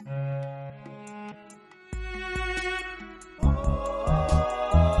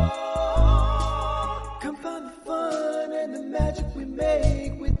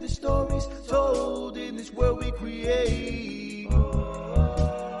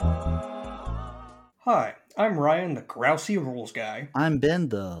Hi, I'm Ryan, the grousey rules guy. I'm Ben,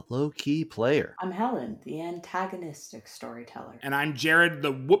 the low-key player. I'm Helen, the antagonistic storyteller. And I'm Jared,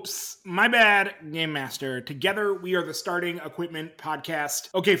 the whoops, my bad game master. Together, we are the Starting Equipment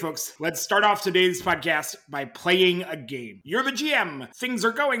Podcast. Okay, folks, let's start off today's podcast by playing a game. You're the GM. Things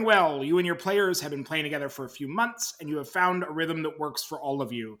are going well. You and your players have been playing together for a few months, and you have found a rhythm that works for all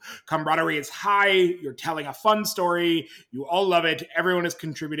of you. Camaraderie is high. You're telling a fun story. You all love it. Everyone is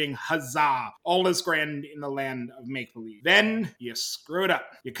contributing. Huzzah. All is grand in the land of make-believe. Then you screw it up.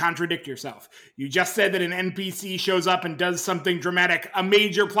 You contradict yourself. You just said that an NPC shows up and does something dramatic. A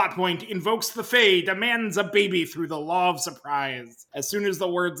major plot point invokes the Fae, demands a baby through the law of surprise. As soon as the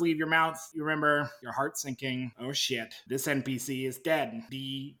words leave your mouth, you remember your heart sinking. Oh shit, this NPC is dead.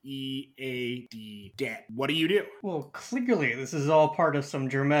 D-E-A-D, dead. What do you do? Well, clearly this is all part of some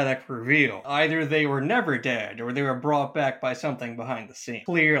dramatic reveal. Either they were never dead, or they were brought back by something behind the scenes.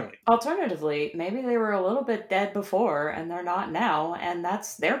 Clearly. Alternatively, maybe they were a little bit dead before and they're not now, and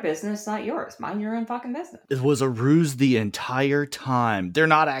that's their business, not yours. Mind your own fucking business. It was a ruse the entire time. They're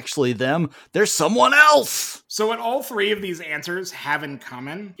not actually them. They're someone else! So what all three of these answers have in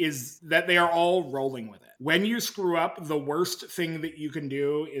common is that they are all rolling with it. When you screw up, the worst thing that you can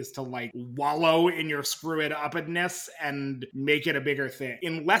do is to wallow in your screw it upness and make it a bigger thing.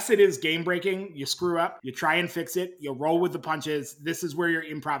 Unless it is game breaking, you screw up, you try and fix it, you roll with the punches. This is where your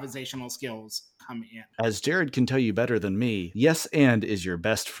improvisational skills come in. As Jared can tell you better than me, yes and is your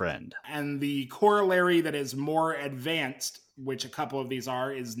best friend. And the corollary that is more advanced, which a couple of these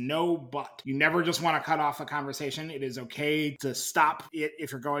are, is no but. You never just want to cut off a conversation. It is okay to stop it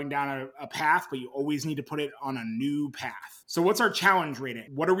if you're going down a path, but you always need to put it on a new path. So what's our challenge rating?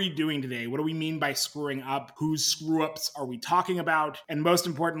 What are we doing today? What do we mean by screwing up? Whose screw-ups are we talking about? And most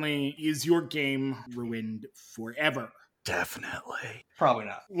importantly, is your game ruined forever? Definitely. Probably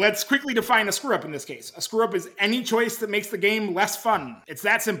not. Let's quickly define a screw-up in this case. A screw-up is any choice that makes the game less fun. It's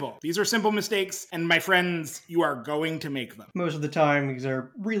that simple. These are simple mistakes, and my friends, you are going to make them. Most of the time, these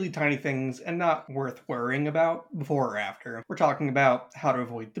are really tiny things and not worth worrying about before or after. We're talking about how to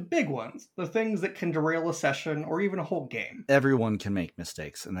avoid the big ones, the things that can derail a session or even a whole game. Everyone can make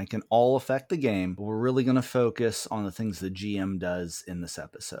mistakes, and they can all affect the game, but we're really going to focus on the things the GM does in this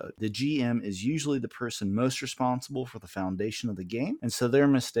episode. The GM is usually the person most responsible for the foundation of the game, and so their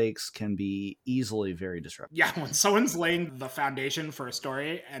mistakes can be easily very disruptive. Yeah, when someone's laying the foundation for a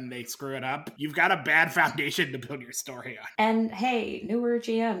story and they screw it up, you've got a bad foundation to build your story on. And hey, newer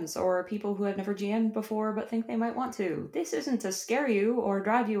GMs or people who have never GM'd before but think they might want to, this isn't to scare you or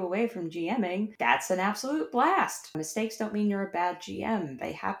drive you away from GMing. That's an absolute blast. Mistakes don't mean you're a bad GM.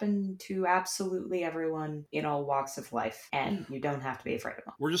 They happen to absolutely everyone in all walks of life, and you don't have to be afraid of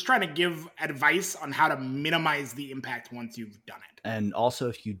them. We're just trying to give advice on how to minimize the impact once you've done it. And also,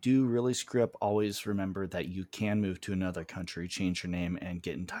 if you do really screw up, always remember that you can move to another country, change your name, and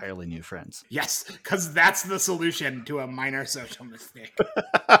get entirely new friends. Yes, because that's the solution to a minor social mistake.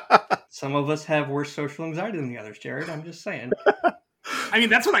 Some of us have worse social anxiety than the others, Jared. I'm just saying. I mean,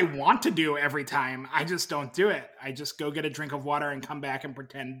 that's what I want to do every time. I just don't do it. I just go get a drink of water and come back and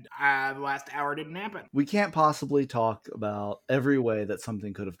pretend the last hour didn't happen. We can't possibly talk about every way that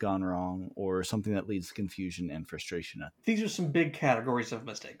something could have gone wrong or something that leads to confusion and frustration. These are some big categories of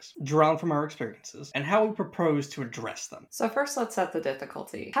mistakes, drawn from our experiences, and how we propose to address them. So first, let's set the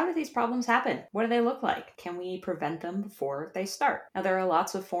difficulty. How do these problems happen? What do they look like? Can we prevent them before they start? Now, there are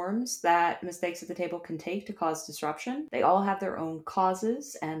lots of forms that mistakes at the table can take to cause disruption. They all have their own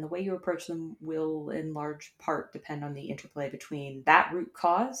causes, and the way you approach them will, in large part, depend on the interplay between that root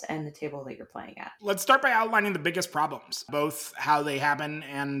cause and the table that you're playing at. Let's start by outlining the biggest problems, both how they happen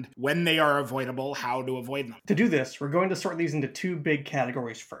and when they are avoidable, how to avoid them. To do this, we're going to sort these into two big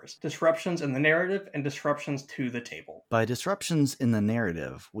categories first. Disruptions in the narrative and disruptions to the table. By disruptions in the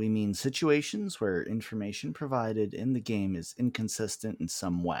narrative, we mean situations where information provided in the game is inconsistent in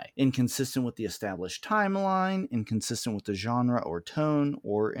some way. Inconsistent with the established timeline, inconsistent with the genre or tone,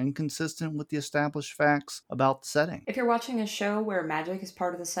 or inconsistent with the established facts about the setting. If you're watching a show where magic is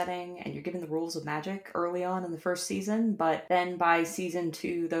part of the setting and you're given the rules of magic early on in the first season, but then by season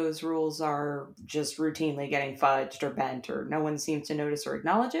 2 those rules are just routinely getting fudged or bent or no one seems to notice or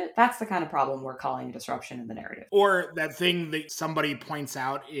acknowledge it, that's the kind of problem we're calling a disruption in the narrative. Or that thing that somebody points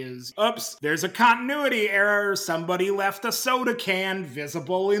out is, oops, there's a continuity error. Somebody left a soda can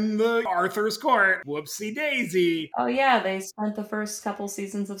visible in the Arthur's court. Whoopsie daisy. Oh yeah, they spent the first first couple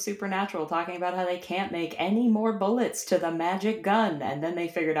seasons of Supernatural talking about how they can't make any more bullets to the magic gun, and then they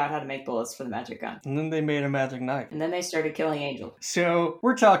figured out how to make bullets for the magic gun. And then they made a magic knife. And then they started killing Angel. So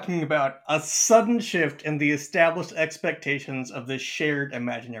we're talking about a sudden shift in the established expectations of this shared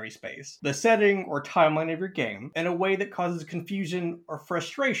imaginary space, the setting or timeline of your game, in a way that causes confusion or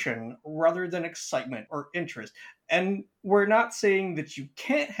frustration rather than excitement or interest. And we're not saying that you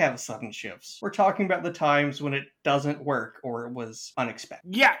can't have sudden shifts. We're talking about the times when it doesn't work or it was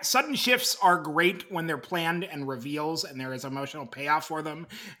unexpected. Yeah, sudden shifts are great when they're planned and reveals and there is emotional payoff for them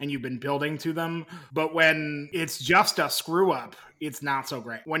and you've been building to them. But when it's just a screw up, it's not so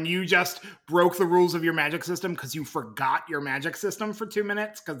great. When you just broke the rules of your magic system because you forgot your magic system for 2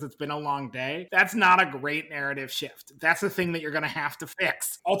 minutes because it's been a long day, that's not a great narrative shift. That's the thing that you're going to have to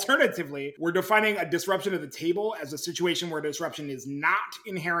fix. Alternatively, we're defining a disruption of the table as a situation where disruption is not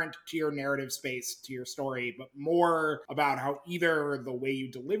inherent to your narrative space, to your story, but more about how either the way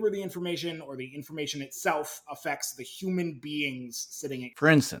you deliver the information or the information itself affects the human beings sitting in. For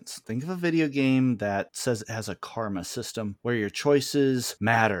instance, think of a video game that says it has a karma system where your choices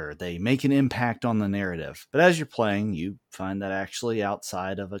matter. They make an impact on the narrative. But as you're playing, you find that actually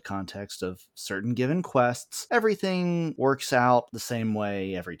outside of a context of certain given quests, everything works out the same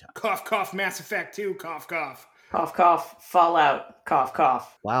way every time. Cough, cough, Mass Effect 2, cough, cough. Cough, cough, Fallout, cough,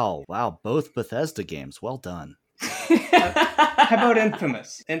 cough. Wow, both Bethesda games. Well done. How about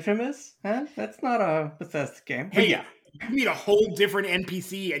Infamous? Infamous? Huh? That's not a Bethesda game. But Hey, yeah. You meet a whole different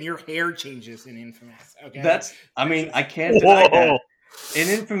NPC and your hair changes in Infamous. Okay. I can't deny that. In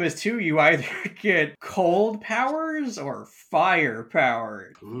Infamous 2, you either get cold powers or fire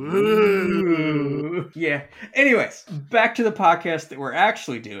powers. Ooh. Yeah. Anyways, back to the podcast that we're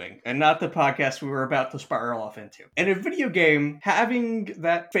actually doing, and not the podcast we were about to spiral off into. In a video game, having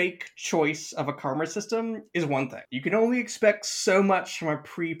that fake choice of a karma system is one thing. You can only expect so much from a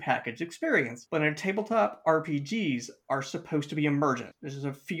pre-packaged experience, but in tabletop RPGs are supposed to be emergent. There's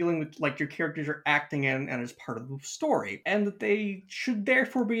a feeling that, like, your characters are acting in and as part of the story, and that they should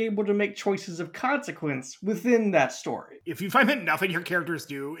therefore be able to make choices of consequence within that story. If you find that nothing your characters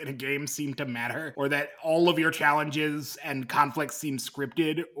do in a game seem to matter, or that all of your challenges and conflicts seem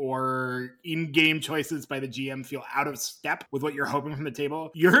scripted, or in-game choices by the GM feel out of step with what you're hoping from the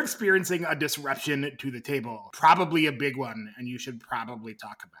table, you're experiencing a disruption to the table. Probably a big one, and you should probably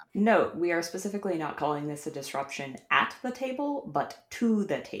talk about it. Note, we are specifically not calling this a disruption at the table, but to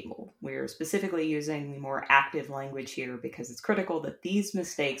the table. We're specifically using the more active language here because it's critical that these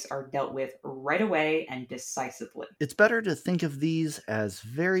mistakes are dealt with right away and decisively. It's better to think of these as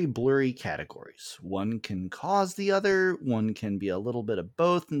very blurry categories. One can cause the other, one can be a little bit of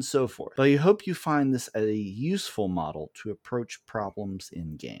both, and so forth. But I hope you find this a useful model to approach problems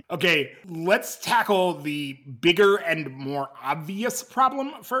in game. Okay, let's tackle the bigger and more obvious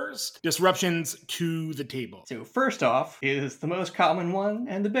problem first. Disruptions to the table. So first off is the most common one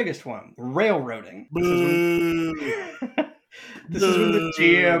and the biggest one, railroading. This is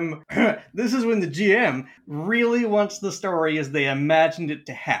when the GM really wants the story as they imagined it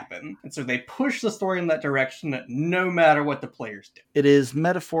to happen. And so they push the story in that direction no matter what the players do. It is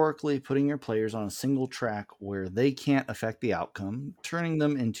metaphorically putting your players on a single track where they can't affect the outcome, turning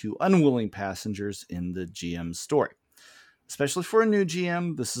them into unwilling passengers in the GM's story. Especially for a new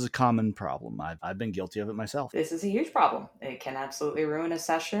GM, this is a common problem. I've been guilty of it myself. This is a huge problem. It can absolutely ruin a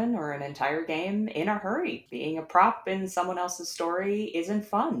session or an entire game in a hurry. Being a prop in someone else's story isn't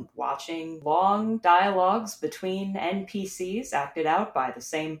fun. Watching long dialogues between NPCs acted out by the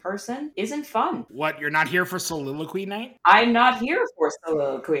same person isn't fun. What, you're not here for soliloquy night? I'm not here for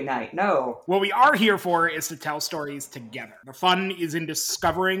soliloquy night, no. What we are here for is to tell stories together. The fun is in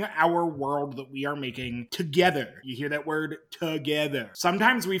discovering our world that we are making together. You hear that word? Together.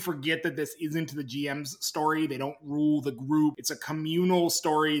 Sometimes we forget that this isn't the GM's story. They don't rule the group. It's a communal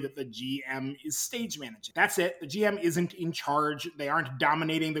story that the GM is stage managing. That's it. The GM isn't in charge. They aren't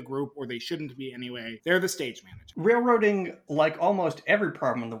dominating the group, or they shouldn't be anyway. They're the stage manager. Railroading, like almost every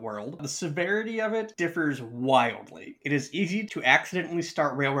problem in the world, the severity of it differs wildly. It is easy to accidentally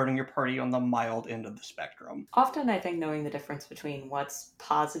start railroading your party on the mild end of the spectrum. Often I think knowing the difference between what's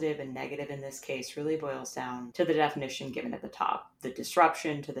positive and negative in this case really boils down to the definition given at the top. The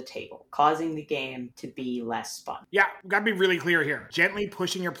disruption to the table, causing the game to be less fun. Yeah, gotta be really clear here. Gently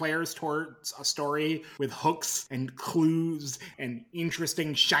pushing your players towards a story with hooks and clues and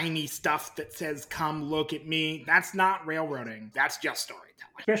interesting shiny stuff that says, come look at me. That's not railroading. That's just storytelling.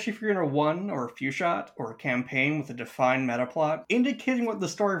 Especially if you're in a one or a few shot or a campaign with a defined meta plot, indicating what the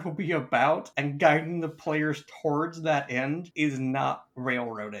story will be about and guiding the players towards that end is not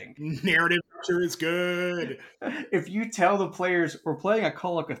railroading. Narrative Structure is good. If you tell the players we're playing a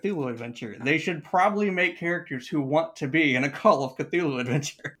Call of Cthulhu adventure, they should probably make characters who want to be in a Call of Cthulhu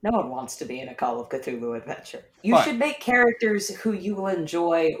adventure. No one wants to be in a Call of Cthulhu adventure. You Fine. should make characters who you will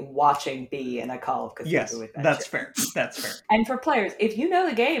enjoy watching be in a Call of Cthulhu adventure. That's fair. That's fair. And for players, if you know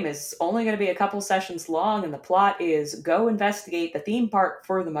the game is only going to be a couple sessions long and the plot is go investigate the theme park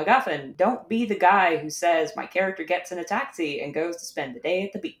for the MacGuffin, don't be the guy who says my character gets in a taxi and goes to spend the day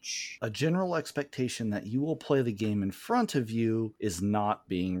at the beach. A general expectation that you will play the game in front of you is not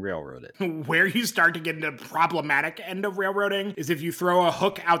being railroaded. Where you start to get into problematic end of railroading is if you throw a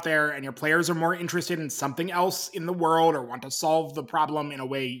hook out there and your players are more interested in something else in the world or want to solve the problem in a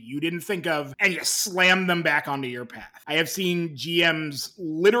way you didn't think of, and you slam them back onto your path. I have seen GMs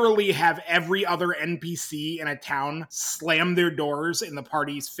literally have every other NPC in a town slam their doors in the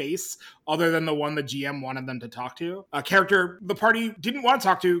party's face other than the one the GM wanted them to talk to. A character the party didn't want to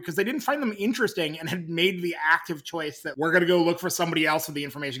talk to because they didn't find them interesting and had made the active choice that we're going to go look for somebody else with the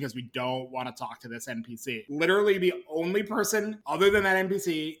information because we don't want to talk to this NPC. Literally the only person other than that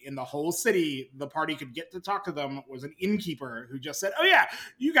NPC in the whole city the party could get to talk to them was an innkeeper who just said, oh yeah,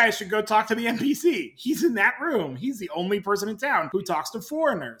 you guys should go talk to the NPC. He's in that room. He's the only person in town who talks to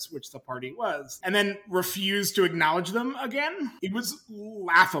foreigners, which the party was, and then refused to acknowledge them again. It was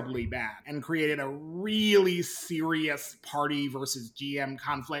laughably bad and created a really serious party versus GM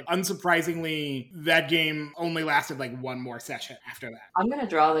conflict. Unsurprisingly, that game only lasted like one more session after that. I'm going to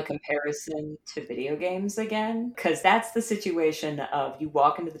draw the comparison to video games again, because that's the situation of you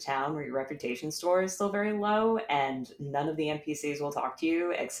walk into the town where your reputation score is still very low and none of the NPCs will talk to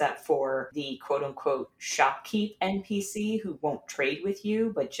you except for the quote-unquote shopkeep NPC who won't trade with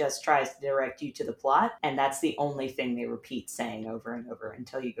you but just tries to direct you to the plot, and that's the only thing they repeat saying over and over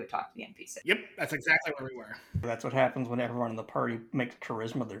until you go talk to the NPC. Yep, that's exactly where we were. That's what happens when everyone in the party makes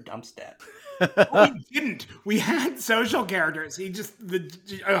charisma their dump stat. We didn't. We had social characters. He just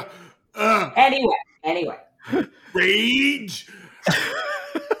Anyway. Rage.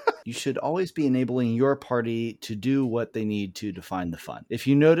 You should always be enabling your party to do what they need to find the fun. If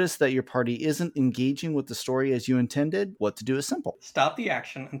you notice that your party isn't engaging with the story as you intended, what to do is simple. Stop the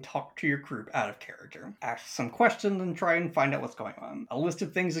action and talk to your group out of character. Ask some questions and try and find out what's going on. A list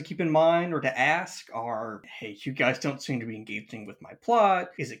of things to keep in mind or to ask are, hey, you guys don't seem to be engaging with my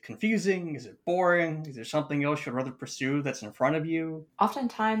plot. Is it confusing? Is it boring? Is there something else you'd rather pursue that's in front of you?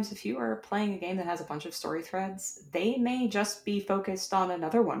 Oftentimes, if you are playing a game that has a bunch of story threads, they may just be focused on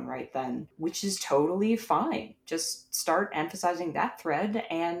another one right then, which is totally fine. Just start emphasizing that thread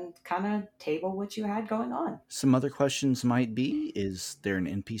and kind of table what you had going on. Some other questions might be, is there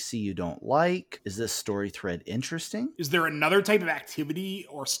an NPC you don't like? Is this story thread interesting? Is there another type of activity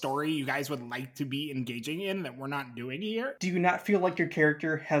or story you guys would like to be engaging in that we're not doing here? Do you not feel like your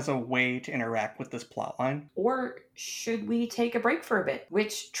character has a way to interact with this plotline? Or should we take a break for a bit?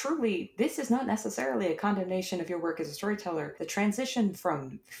 Which truly, this is not necessarily a condemnation of your work as a storyteller. The transition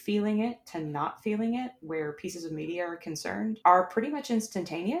from feeling it to not feeling it, where pieces of media are concerned, are pretty much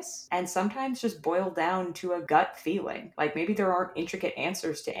instantaneous and sometimes just boil down to a gut feeling. Like maybe there aren't intricate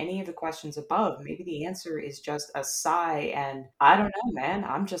answers to any of the questions above. Maybe the answer is just a sigh and I don't know, man,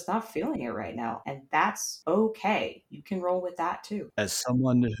 I'm just not feeling it right now. And that's okay. You can roll with that too. As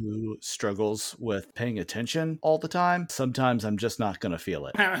someone who struggles with paying attention all the time, sometimes I'm just not going to feel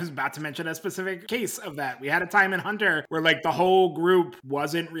it. I was about to mention a specific case of that. We had a time in Hunter where like the whole group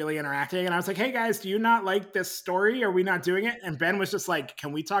wasn't really interacting. And I was like, hey guys, do you not like this story? Are we not doing it? And Ben was just like,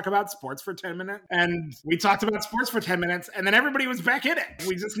 can we talk about sports for 10 minutes? And we talked about sports for 10 minutes and then everybody was back in it.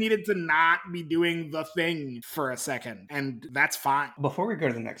 We just needed to not be doing the thing for a second. And that's fine. Before we go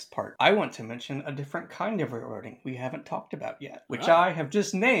to the next part, I want to mention a different kind of railroading we haven't talked about yet, which I have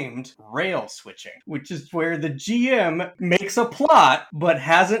just named rail switching, which is where the GM makes a plot but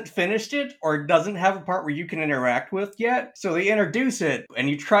hasn't finished it or doesn't have a part where you can interact with yet. So they introduce it and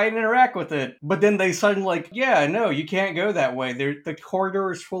you try and interact with it, but then they suddenly like, yeah, no, you can't go that way. The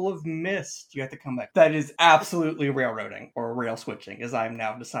corridor is full of mist. You have to come back. That is absolutely railroading or rail switching, as I've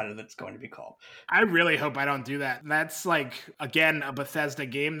now decided that it's going to be called. I really hope I don't do that. That's like, again, a Bethesda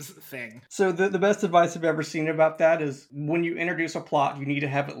Games thing. So the best advice I've ever seen about that is when you introduce a plot, you need to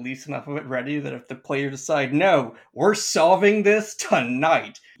have at least enough of it ready that if the player decide, no, we're solving this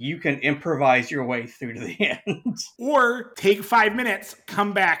tonight, you can improvise your way through to the end. Or take 5 minutes,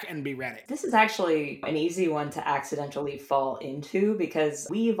 come back, and be ready. This is actually an easy one to accidentally fall into because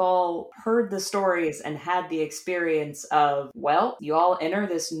we've all heard the stories and had the experience of, well, you all enter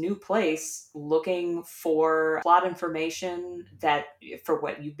this new place looking for plot information that for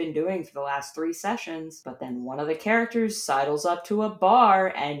what you've been doing for the last 3 sessions, but then one of the characters sidles up to a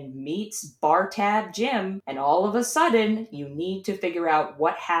bar and meets Bar Tab Jim, and all of a sudden you need to figure out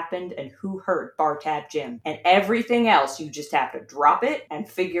what happened and who hurt Bar Tab Jim. And everything else, you just have to drop it and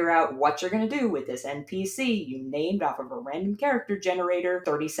figure out what you're going to do with this NPC you named off of a random character generator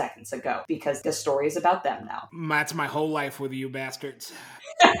 30 seconds ago, because the story is about them now. That's my whole life with you bastards.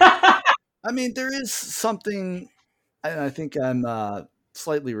 I mean, there is something, and I think I'm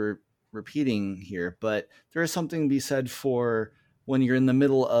slightly repeating here, but there is something to be said for when you're in the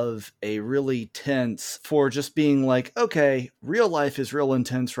middle of a really tense, for just being like, okay, real life is real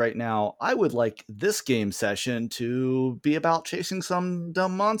intense right now. I would like this game session to be about chasing some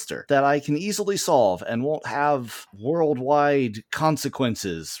dumb monster that I can easily solve and won't have worldwide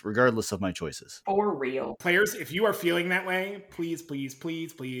consequences regardless of my choices. For real. Players, if you are feeling that way, please, please,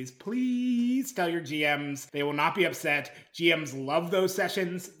 please, please, please tell your GMs. They will not be upset. GMs love those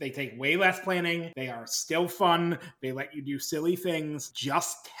sessions. They take way less planning. They are still fun. They let you do silly things.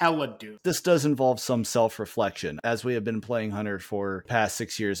 Just tell a dude. This does involve some self-reflection. As we have been playing Hunter for past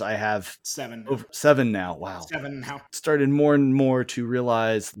 6 years, I have 7. over 7 now. Wow. 7 now. Started more and more to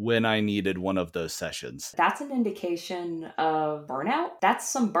realize when I needed one of those sessions. That's an indication of burnout. That's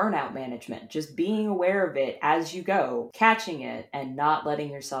some burnout management. Just being aware of it as you go, catching it, and not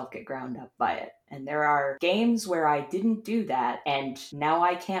letting yourself get ground up by it. And there are games where I didn't do that, and now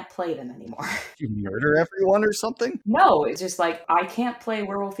I can't play them anymore. You murder everyone or something? No, it's just like, I can't play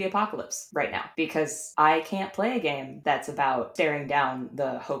Werewolf the Apocalypse right now, because I can't play a game that's about staring down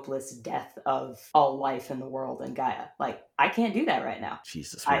the hopeless death of all life in the world and Gaia. Like, I can't do that right now.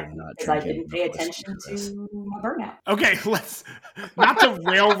 Jesus, we're not because I drinking didn't pay enough whiskey attention for this. to my burnout. Okay, let's not to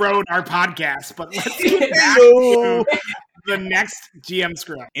railroad our podcast, but let's get back to the next GM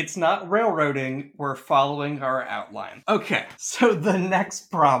screw up. It's not railroading, we're following our outline. Okay, so the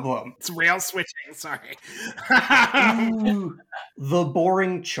next problem. It's rail switching, sorry. Ooh, the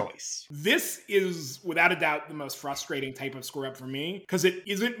boring choice. This is without a doubt the most frustrating type of screw up for me, because it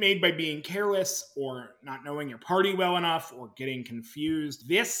isn't made by being careless or not knowing your party well enough or getting confused.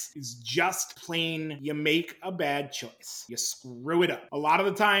 This is just plain, you make a bad choice. You screw it up. A lot of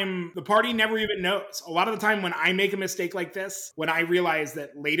the time, the party never even knows. A lot of the time when I make a mistake like this, when I realize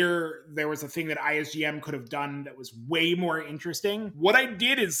that later there was a thing that I as GM could have done that was way more interesting, what I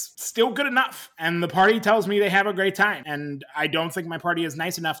did is still good enough. And the party tells me they have a great time. And I don't think my party is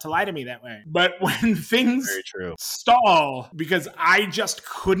nice enough to lie to me that way. But when things stall because I just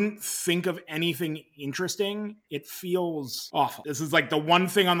couldn't think of anything interesting, it feels awful. This is like the one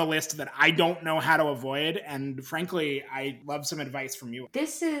thing on the list that I don't know how to avoid. And frankly, I love some advice from you.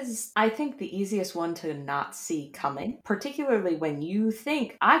 This is, I think, the easiest one to not see coming, particularly when you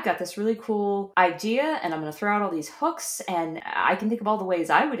think, I've got this really cool idea and I'm going to throw out all these hooks and I can think of all the ways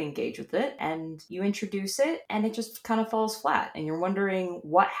I would engage with it. And you introduce it and it just kind of falls flat and you're wondering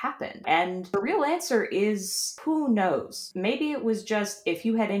what happened. And the real answer is, who knows? Maybe it was just if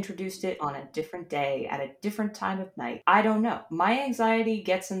you had introduced it on a different day at a different time of night. I don't know. My anxiety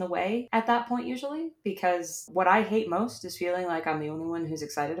gets in the way at that point usually, because what I hate most is feeling like I'm the only one who's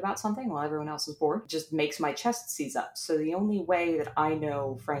excited about something while everyone else is bored. It just makes my chest seize up. So the only way that I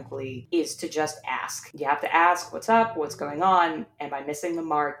know, frankly, is to just ask. You have to ask, what's up? What's going on? Am I missing the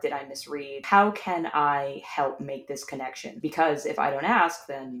mark? Did I misread? How can I help make this connection? Because if I don't ask,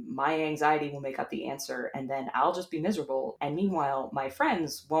 then my anxiety will make up the answer and then I'll just be miserable. And meanwhile, my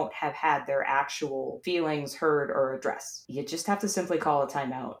friends won't have had their actual feelings heard or addressed. You just have to simply call a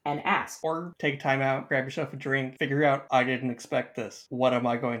timeout and ask. Or take time out, grab yourself a drink, figure out, I didn't expect this. What am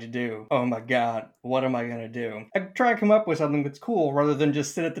I going to do? Oh my god, what am I going to do? I try to come up with something that's cool rather than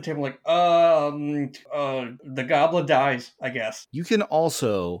just sit at the table like, the goblin dies, I guess. You can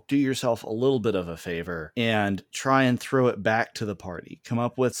also do yourself a little bit of a favor and try and throw it back to the party. Come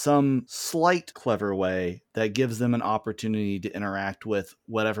up with some slight clever way that gives them an opportunity to interact with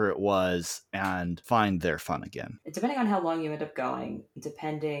whatever it was and find their fun again. Depending on how long you end up going,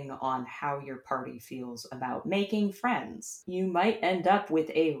 depending on how your party feels about making friends, you might end up with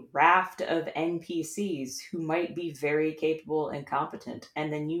a raft of NPCs who might be very very capable and competent.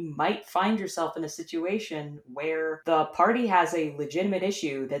 And then you might find yourself in a situation where the party has a legitimate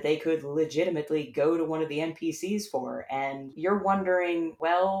issue that they could legitimately go to one of the NPCs for. And you're wondering,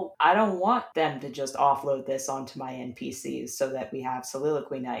 well, I don't want them to just offload this onto my NPCs so that we have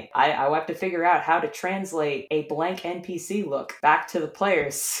soliloquy night. I have to figure out how to translate a blank NPC look back to the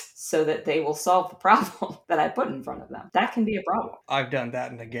players so that they will solve the problem that I put in front of them. That can be a problem. I've done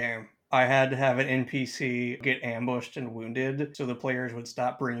that in the game. I had to have an NPC get ambushed and wounded so the players would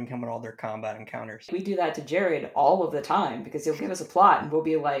stop bringing him in all their combat encounters. We do that to Jared all of the time because he'll give us a plot and we'll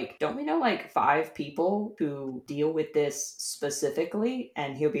be like, don't we know like 5 people who deal with this specifically?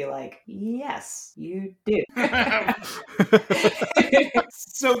 And he'll be like, yes, you do.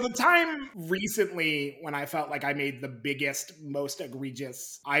 So the time recently when I felt like I made the biggest, most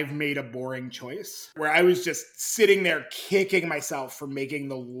egregious, I've made a boring choice, where I was just sitting there kicking myself for making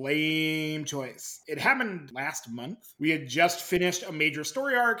the lame choice. It happened last month. We had just finished a major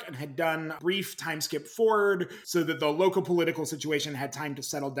story arc and had done a brief time skip forward so that the local political situation had time to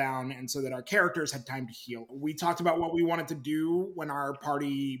settle down and so that our characters had time to heal. We talked about what we wanted to do when our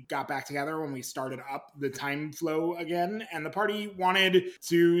party got back together, when we started up the time flow again, and the party wanted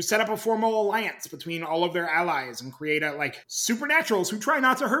to set up a formal alliance between all of their allies and create a like supernaturals who try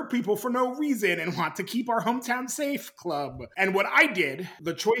not to hurt people for no reason and want to keep our hometown safe club. And what I did,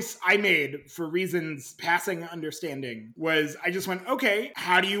 the choice I made for reasons passing understanding, was I just went, okay,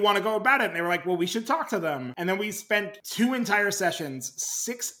 how do you want to go about it? And they were like, well, we should talk to them. And then we spent 2 entire sessions,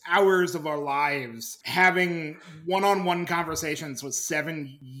 6 hours of our lives having one-on-one conversations with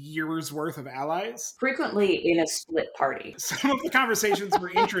 7 years worth of allies. Frequently in a split party. Some of the conversations were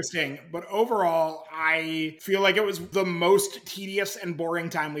interesting, but overall, I feel like it was the most tedious and boring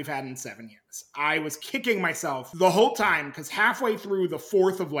time we've had in 7 years. I was kicking myself the whole time because halfway through the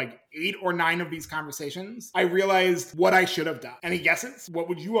 4th of like 8 or 9 of these conversations, I realized what I should have done. Any guesses? What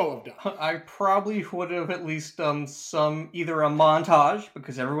would you all have done? I probably would have at least done either a montage,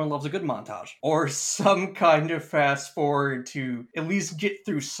 because everyone loves a good montage, or some kind of fast forward to at least get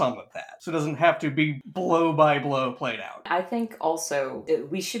through some of that. So it doesn't have to be blow by blow played out. I think also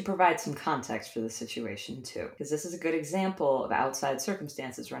we should provide some context for the situation too, because this is a good example of outside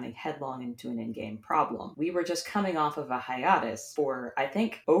circumstances running headlong into an in-game problem. We were just coming off of a hiatus for, I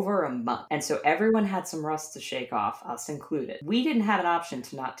think, over a month. And so everyone had some rust to shake off, us included. We didn't have an option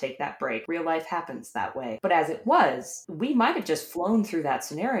to not take that break. Real life happens that way. But as it was, we might have just flown through that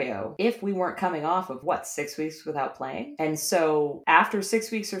scenario if we weren't coming off of, 6 weeks without playing? And so after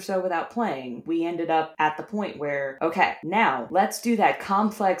 6 weeks or so without playing, we ended up at the point where, okay, now let's do that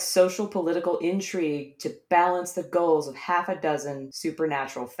complex social political intrigue to balance the goals of half a dozen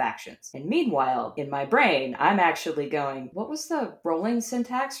supernatural factions. And meanwhile, in my brain, I'm actually going, what was the rolling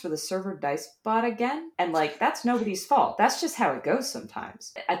syntax for the server dice bot again? And like, that's nobody's fault. That's just how it goes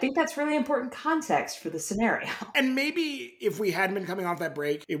sometimes. I think that's really important context for the scenario. And maybe if we hadn't been coming off that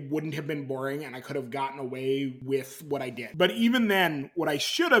break, it wouldn't have been boring and I could have gotten away with what I did. But even then, what I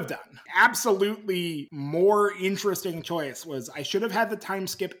should have done, absolutely more interesting choice, was I should have had the time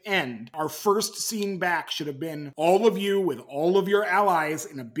skip end. Our first scene back should have been all of you with all of your allies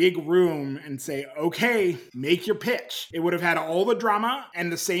in a big room and say, okay, make your pitch. It would have had all the drama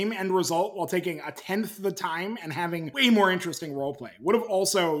and the same end result while taking 1/10 the time and having way more interesting roleplay. Would have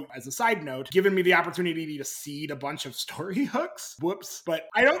also, as a side note, given me the opportunity to seed a bunch of story hooks. Whoops. But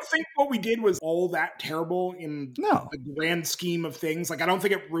I don't think what we did was all that terrible in the grand scheme of things. Like, I don't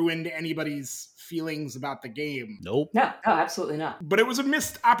think it ruined anybody's feelings about the game. Nope. No, absolutely not. But it was a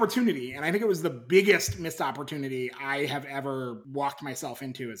missed opportunity, and I think it was the biggest missed opportunity I have ever walked myself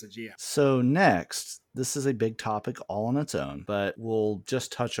into as a GM. So next, this is a big topic all on its own, but we'll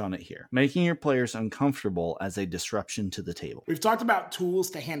just touch on it here. Making your players uncomfortable as a disruption to the table. We've talked about tools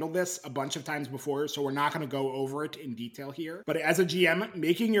to handle this a bunch of times before, so we're not going to go over it in detail here. But as a GM,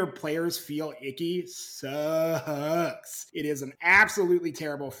 making your players feel icky sucks. It is an absolutely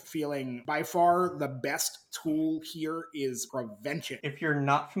terrible feeling. By far, the best tool here is prevention. If you're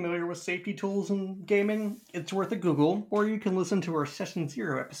not familiar with safety tools in gaming, it's worth a Google, or you can listen to our Session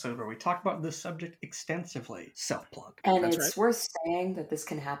 0 episode where we talk about this subject extensively. Self-plug. And That's it's right. worth saying that this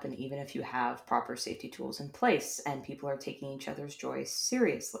can happen even if you have proper safety tools in place and people are taking each other's joy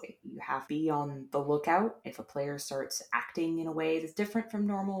seriously. You have to be on the lookout if a player starts acting acting in a way that's different from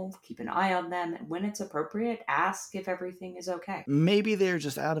normal, keep an eye on them, and when it's appropriate, ask if everything is okay. Maybe they're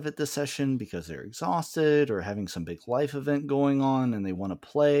just out of it this session because they're exhausted or having some big life event going on and they want to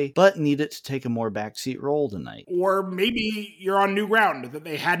play, but need it to take a more backseat role tonight. Or maybe you're on new ground that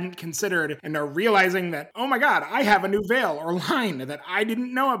they hadn't considered and are realizing that, oh my god, I have a new veil or line that I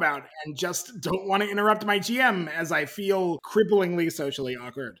didn't know about and just don't want to interrupt my GM as I feel cripplingly socially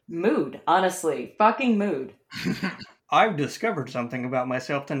awkward. Mood, honestly. Fucking mood. I've discovered something about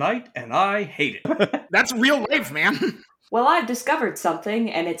myself tonight, and I hate it. That's real life, man. Well, I've discovered something,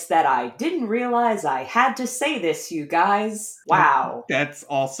 and it's that I didn't realize I had to say this, you guys. Wow. That's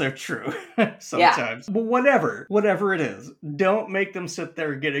also true sometimes. But whatever it is, don't make them sit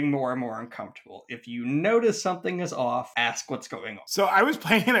there getting more and more uncomfortable. If you notice something is off, ask what's going on. So I was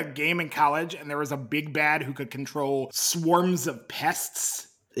playing a game in college, and there was a big bad who could control swarms of pests.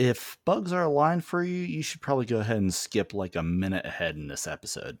 If bugs are a line for you, you should probably go ahead and skip like a minute ahead in this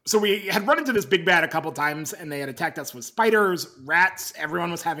episode. So we had run into this big bad a couple times, and they had attacked us with spiders, rats. Everyone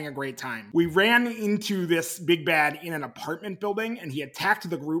was having a great time. We ran into this big bad in an apartment building, and he attacked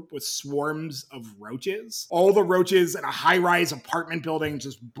the group with swarms of roaches. All the roaches in a high-rise apartment building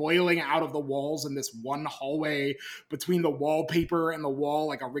just boiling out of the walls in this one hallway between the wallpaper and the wall,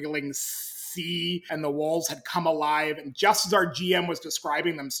 like a wriggling sea, and the walls had come alive, and just as our GM was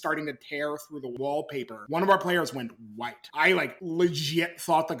describing them starting to tear through the wallpaper, one of our players went white. I legit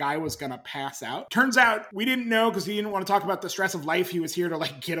thought the guy was gonna pass out. Turns out we didn't know because he didn't want to talk about the stress of life. He was here to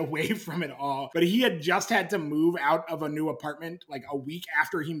get away from it all, but he had just had to move out of a new apartment a week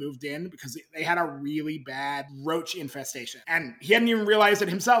after he moved in because they had a really bad roach infestation, and he hadn't even realized it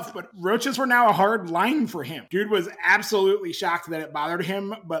himself, but roaches were now a hard line for him. Dude was absolutely shocked that it bothered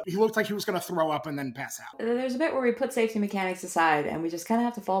him, but he looked like he was gonna throw up and then pass out. There's a bit where we put safety mechanics aside and we just kind of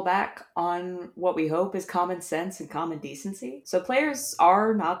have to fall back on what we hope is common sense and common decency. So players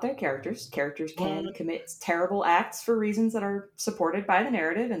are not their characters. Characters can commit terrible acts for reasons that are supported by the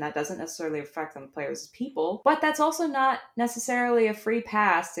narrative, and that doesn't necessarily affect them players as people. But that's also not necessarily a free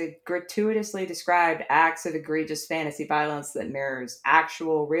pass to gratuitously described acts of egregious fantasy violence that mirrors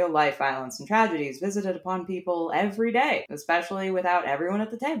actual real-life violence and tragedies visited upon people every day, especially without everyone at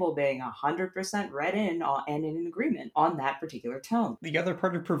the table being 100% read in and in agreement on that particular tone. The other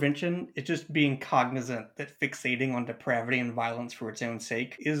part of prevention is just being cognizant that fixating on depravity and violence for its own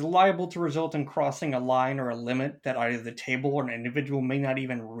sake is liable to result in crossing a line or a limit that either the table or an individual may not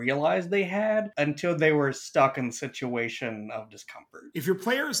even realize they had until they were stuck in a situation of discomfort. If your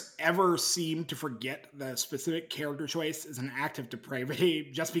players ever seem to forget the specific character choice is an act of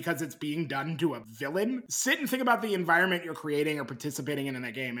depravity just because it's being done to a villain, sit and think about the environment you're creating or participating in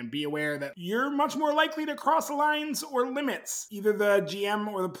that game and be aware that you're much more likely to cross lines or limits either the GM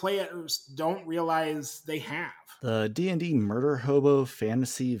or the players don't realize they have. The D&D murder hobo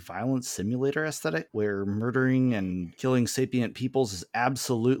fantasy violence simulator aesthetic, where murdering and killing sapient peoples is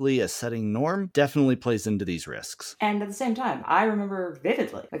absolutely a setting norm, definitely plays into these risks. And at the same time, I remember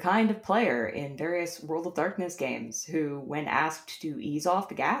vividly the kind of player in various World of Darkness games who, when asked to ease off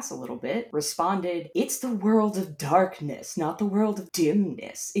the gas a little bit, responded, "It's the world of darkness, not the world of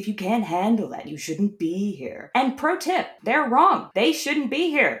dimness. If you can't handle that, you shouldn't be here." And pro tip, they're wrong. They shouldn't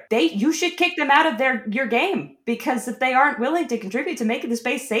be here. You should kick them out of your game. Because if they aren't willing to contribute to making the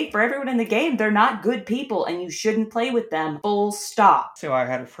space safe for everyone in the game, they're not good people, and you shouldn't play with them. Full stop. So I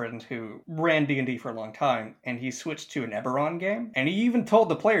had a friend who ran D&D for a long time, and he switched to an Eberron game, and he even told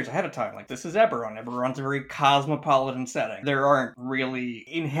the players ahead of time, this is Eberron. Eberron's a very cosmopolitan setting. There aren't really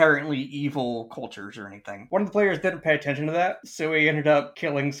inherently evil cultures or anything. One of the players didn't pay attention to that, so he ended up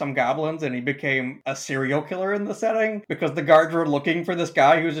killing some goblins, and he became a serial killer in the setting, because the guards were looking for this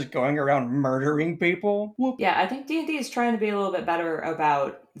guy who was just going around murdering people. Whoop. Yeah, I think D&D is trying to be a little bit better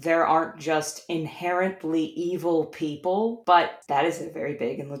about there aren't just inherently evil people, but that is a very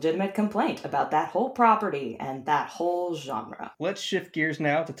big and legitimate complaint about that whole property and that whole genre. Let's shift gears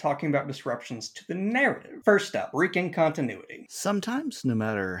now to talking about disruptions to the narrative. First up, breaking continuity. Sometimes, no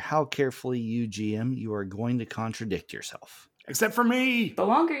matter how carefully you GM, you are going to contradict yourself. Except for me. The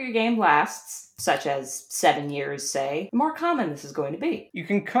longer your game lasts, such as 7 years, say, the more common this is going to be. You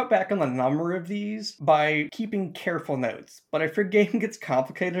can cut back on the number of these by keeping careful notes, but if your game gets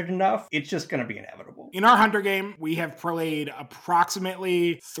complicated enough, it's just going to be inevitable. In our Hunter game, we have played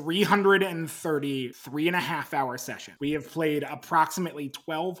approximately 330 3.5-hour sessions. We have played approximately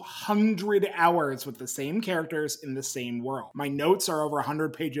 1,200 hours with the same characters in the same world. My notes are over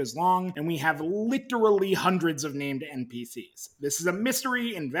 100 pages long, and we have literally hundreds of named NPCs. This is a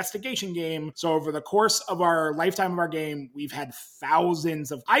mystery investigation game, so over the course of our lifetime of our game, we've had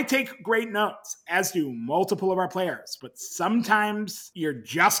thousands of... I take great notes, as do multiple of our players, but sometimes you're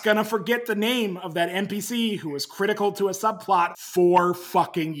just gonna forget the name of that NPC who was critical to a subplot 4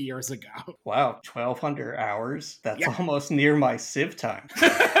 fucking years ago. Wow, 1,200 hours? That's almost near my Civ time.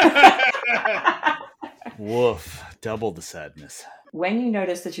 Woof, double the sadness. When you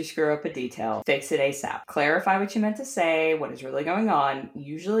notice that you screw up a detail, fix it ASAP. Clarify what you meant to say, what is really going on.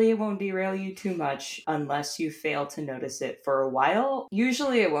 Usually it won't derail you too much unless you fail to notice it for a while.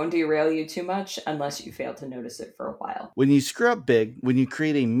 Usually it won't derail you too much unless you fail to notice it for a while. When you screw up big, when you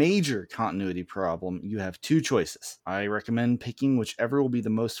create a major continuity problem, you have 2 choices. I recommend picking whichever will be the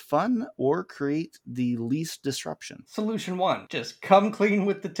most fun or create the least disruption. Solution 1, just come clean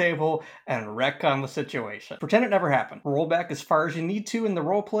with the table and wreck on the situation. Pretend it never happened. Roll back as far as you need to in the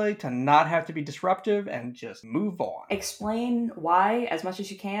roleplay to not have to be disruptive and just move on. Explain why as much as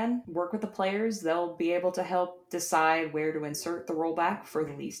you can. Work with the players. They'll be able to help decide where to insert the rollback for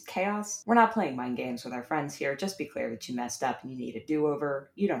the least chaos. We're not playing mind games with our friends here. Just be clear that you messed up and you need a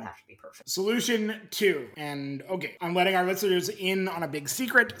do-over. You don't have to be perfect. Solution 2. And okay, I'm letting our listeners in on a big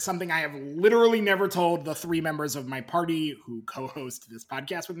secret, something I have literally never told the 3 members of my party who co-host this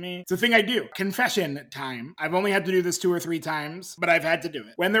podcast with me. It's a thing I do. Confession time. I've only had to do this 2 or 3 times, but I've had to do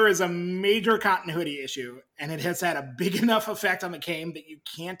it. When there is a major continuity issue and it has had a big enough effect on the game that you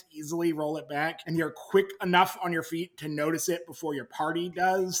can't easily roll it back, and you're quick enough on your feet to notice it before your party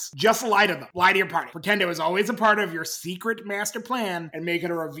does, just lie to them. Lie to your party. Pretend it was always a part of your secret master plan and make it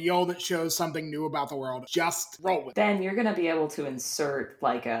a reveal that shows something new about the world. Just roll with it. Then you're going to be able to insert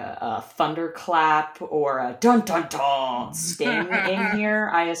like a thunderclap or a dun-dun-dun sting in here,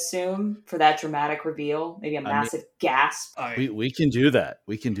 I assume, for that dramatic reveal. Maybe a massive gasp. We can do that.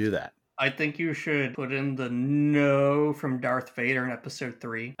 We can do that. I think you should put in the no from Darth Vader in episode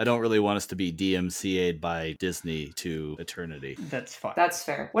 3. I don't really want us to be DMCA'd by Disney to eternity. That's fine. That's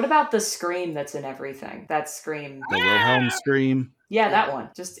fair. What about the scream that's in everything? That scream. The Wilhelm scream. Yeah, that one.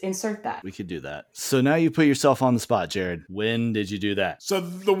 Just insert that. We could do that. So now you put yourself on the spot, Jared. When did you do that? So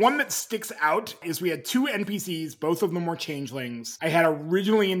the one that sticks out is we had 2 NPCs, both of them were changelings. I had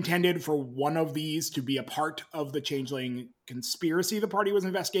originally intended for one of these to be a part of the changeling conspiracy the party was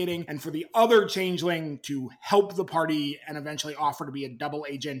investigating, and for the other changeling to help the party and eventually offer to be a double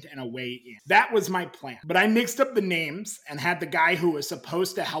agent and a way in. That was my plan. But I mixed up the names and had the guy who was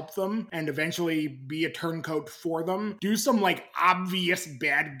supposed to help them and eventually be a turncoat for them do some like obvious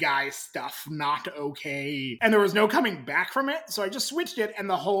bad guy stuff, not okay. And there was no coming back from it, so I just switched it, and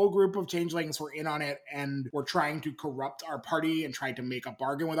the whole group of changelings were in on it and were trying to corrupt our party and tried to make a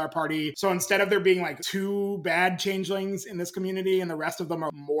bargain with our party. So instead of there being like 2 bad changelings in this community and the rest of them are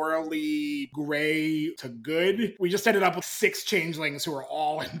morally gray to good, we just ended up with 6 changelings who are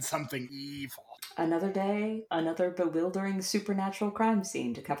all in something evil. Another day, another bewildering supernatural crime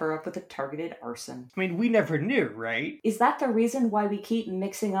scene to cover up with a targeted arson. I mean, we never knew, right? Is that the reason why we keep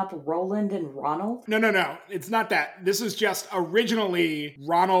mixing up Roland and Ronald? No. It's not that. This is just originally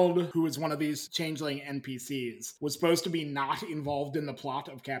Ronald, who is one of these changeling NPCs, was supposed to be not involved in the plot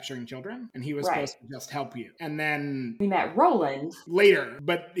of capturing children, and he was supposed to just help you. And then we met Roland later,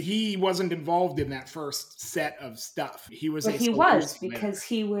 but he wasn't involved in that first set of stuff. He was. But he was because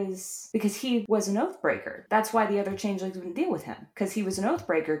he was an oathbreaker. That's why the other changelings wouldn't deal with him, because he was an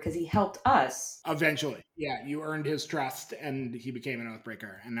oathbreaker, because he helped us. Eventually. Yeah, you earned his trust and he became an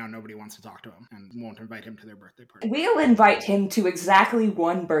oathbreaker, and now nobody wants to talk to him and won't invite him to their birthday party. We'll invite him to exactly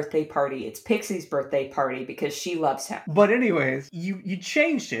one birthday party. It's Pixie's birthday party because she loves him. But anyways, you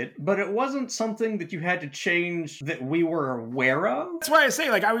changed it, but it wasn't something that you had to change that we were aware of. That's why I say,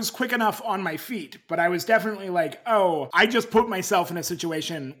 like, I was quick enough on my feet, but I was definitely like, oh, I just put myself in a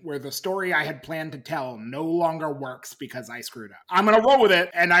situation where the story I had planned to tell no longer works because I screwed up. I'm gonna roll with it,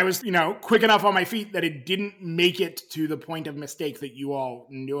 and I was, quick enough on my feet that it didn't make it to the point of mistake that you all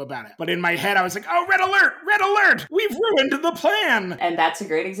knew about it. But in my head, I was like, oh, red alert, we've ruined the plan. And that's a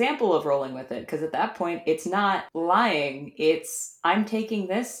great example of rolling with it, because at that point, it's not lying, it's I'm taking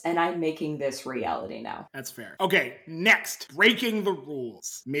this and I'm making this reality now. That's fair. Okay, next, breaking the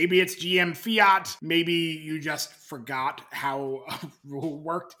rules. Maybe it's GM fiat, maybe you just forgot how a rule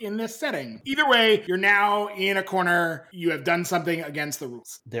worked in this setting. Either way, you're now in a corner, you have done something against the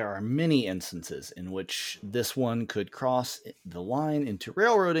rules. There are many instances in which which this one could cross the line into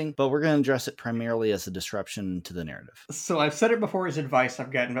railroading, but we're going to address it primarily as a disruption to the narrative. So I've said it before as advice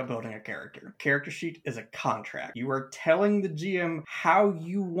I've gotten about building a character. Character sheet is a contract. You are telling the GM how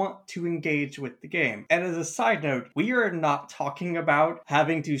you want to engage with the game. And as a side note, we are not talking about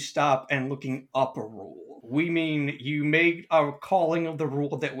having to stop and looking up a rule. We mean you made a calling of the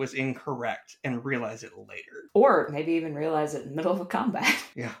rule that was incorrect and realize it later. Or maybe even realize it in the middle of a combat.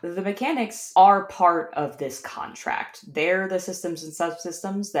 Yeah. The mechanics are part of this contract. They're the systems and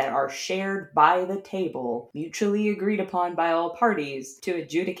subsystems that are shared by the table, mutually agreed upon by all parties, to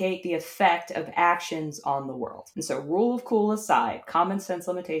adjudicate the effect of actions on the world. And so, rule of cool aside, common sense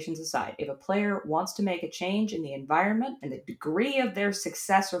limitations aside, if a player wants to make a change in the environment and the degree of their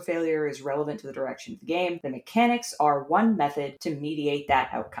success or failure is relevant to the direction of the game, the mechanics are one method to mediate that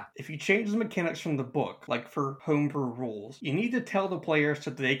outcome. If you change the mechanics from the book, like for homebrew rules, you need to tell the players so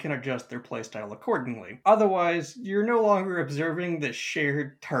that they can adjust their playstyle accordingly. Otherwise, you're no longer observing the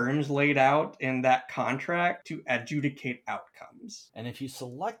shared terms laid out in that contract to adjudicate outcomes. And if you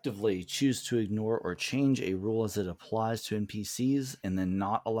selectively choose to ignore or change a rule as it applies to NPCs and then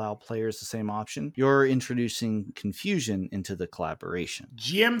not allow players the same option, you're introducing confusion into the collaboration.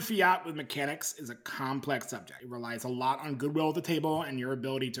 GM fiat with mechanics is a complex subject. It relies a lot on goodwill at the table and your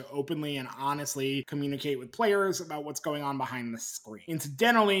ability to openly and honestly communicate with players about what's going on behind the screen.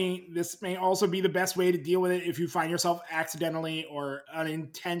 Incidentally, this may also be the best way to deal with it if you find yourself accidentally or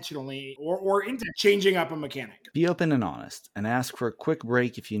unintentionally or into changing up a mechanic. Be open and honest, and ask for a quick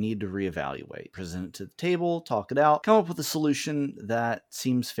break if you need to reevaluate. Present it to the table, talk it out, come up with a solution that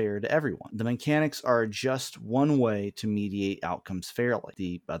seems fair to everyone. The mechanics are just one way to mediate outcomes fairly.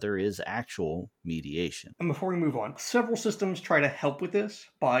 The other is actual mediation. And before we move on, several systems try to help with this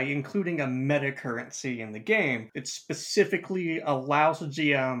by including a meta currency in the game that specifically allows the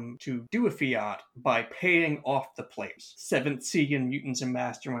GM to do a fiat by paying off the players. 7th Sea and Mutants and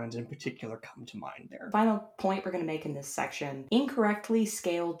Masterminds in particular come to mind there. Final point we're going to make in this section, incorrectly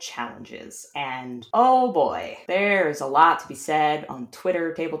scaled challenges. And oh boy, there's a lot to be said on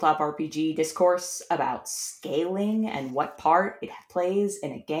Twitter tabletop RPG discourse about scaling and what part it plays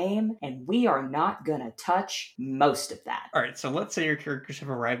in a game, and we are not going to touch most of that. Alright, so let's say your characters have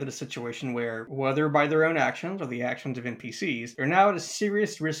arrived at a situation where, whether by their own actions or the actions of NPCs, they're now at a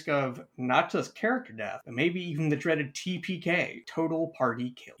serious risk of not just character death, but maybe even the dreaded TPK, total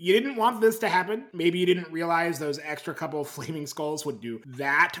party kill. You didn't want this to happen. Maybe you didn't realize those extra couple of flaming skulls would do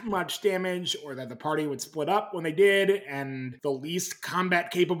that much damage, or that the party would split up when they did, and the least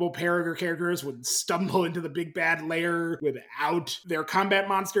combat capable pair of your characters would stumble into the big bad lair without their combat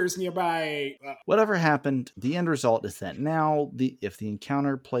monsters nearby. Whatever happened, the end result is that now, if the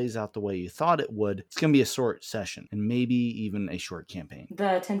encounter plays out the way you thought it would, it's going to be a short session, and maybe even a short campaign.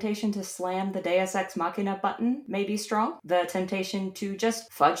 The temptation to slam the Deus Ex Machina button may be strong. The temptation to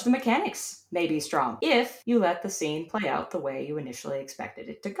just fudge the mechanics may be strong, if you let the scene play out the way you initially expected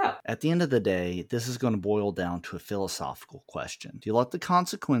it to go. At the end of the day, this is going to boil down to a philosophical question. Do you let the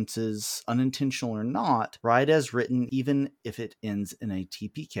consequences, unintentional or not, ride as written even if it ends in a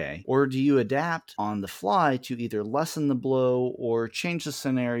TPK? Or do you adapt on the fly to either lessen the blow or change the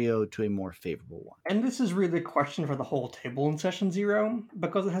scenario to a more favorable one? And this is really the question for the whole table in Session 0,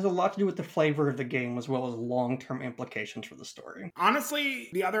 because it has a lot to do with the flavor of the game as well as long-term implications for the story. Honestly,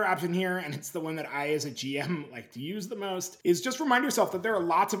 the other option here, and it's the one that I as a GM like to use the most, is just remind yourself that there are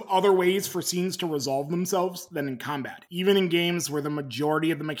lots of other ways for scenes to resolve themselves than in combat. Even in games where the majority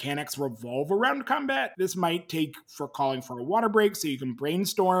of the mechanics revolve around combat, this might take for calling for a water break so you can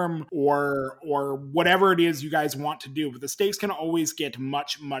brainstorm or whatever it is you guys want to do, but the stakes can always get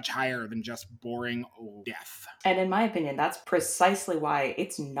much, much higher than just boring old death. And in my opinion, that's precisely why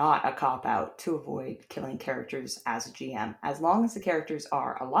it's not a cop-out to avoid killing characters as a GM. As long as the characters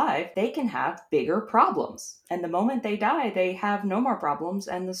are alive, they can have bigger problems. And the moment they die, they have no more problems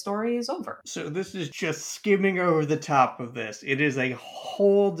and the story is over. So this is just skimming over the top of this. It is a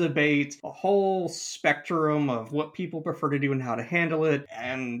whole debate, a whole spectrum of what people prefer to do and how to handle it.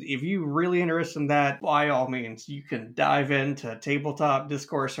 And if you're really interested in that, by all means, you can dive into tabletop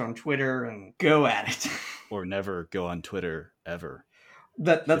discourse on Twitter and go at it. Or never go on Twitter ever.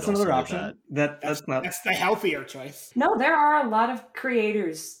 That's another option. That's the healthier choice. No, there are a lot of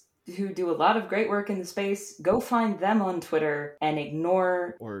creators who do a lot of great work in the space. Go find them on Twitter and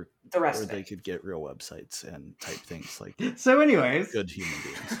ignore the rest or of it. They could get real websites and type things like so anyways, good human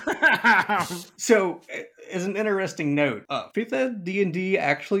beings. So is an interesting note. 5th D&D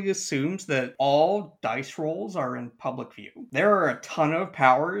actually assumes that all dice rolls are in public view. There are a ton of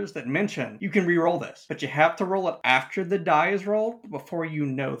powers that mention you can re-roll this, but you have to roll it after the die is rolled before you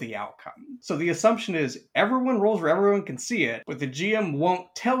know the outcome. So the assumption is everyone rolls where everyone can see it, but the GM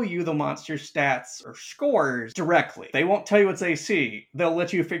won't tell you the monster's stats or scores directly. They won't tell you its AC. They'll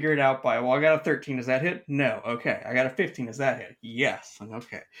let you figure it out by, well, I got a 13, is that hit? No. Okay. I got a 15, is that hit? Yes.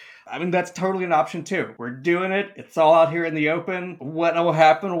 Okay. I mean, that's totally an option too. We're doing it. It's all out here in the open. What will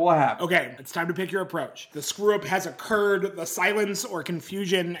happen will happen. Okay, it's time to pick your approach. The screw up has occurred. The silence or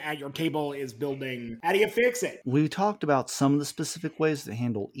confusion at your table is building. How do you fix it? We talked about some of the specific ways to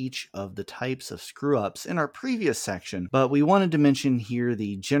handle each of the types of screw ups in our previous section, but we wanted to mention here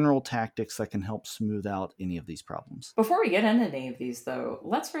the general tactics that can help smooth out any of these problems. Before we get into any of these, though,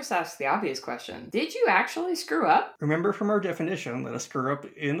 let's first ask the obvious question. Did you actually screw up? Remember from our definition that a screw up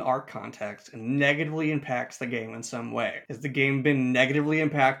in our context negatively impacts the game in some way. Has the game been negatively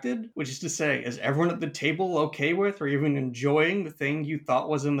impacted? Which is to say, is everyone at the table okay with or even enjoying the thing you thought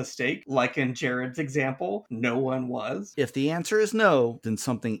was a mistake? Like in Jared's example, no one was. If the answer is no, then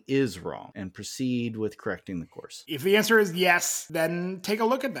something is wrong, and proceed with correcting the course. If the answer is yes, then take a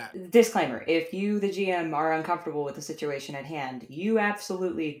look at that. Disclaimer, if you, the GM, are uncomfortable with the situation at hand, you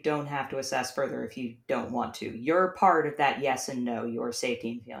absolutely don't have to assess further if you don't want to. You're part of that yes and no. Your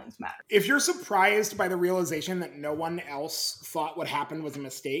safety and feelings matter. If you're surprised by the realization that no one else thought what happened was a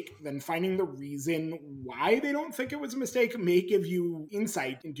mistake, then finding the reason why they don't think it was a mistake may give you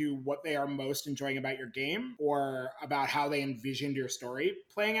insight into what they are most enjoying about your game or about how they envisioned your story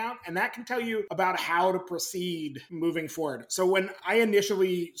playing out. And that can tell you about how to proceed moving forward. So when I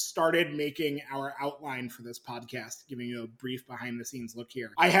initially started making our outline for this podcast, giving you a brief behind the scenes look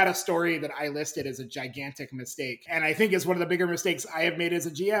here, I had a story that I listed as a gigantic mistake. And I think it's one of the bigger mistakes I have made as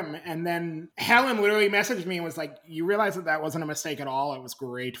a GM. And then Helen literally messaged me and was like, you realize that that wasn't a mistake at all. It was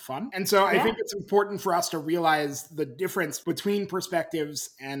great fun. And so I think it's important for us to realize the difference between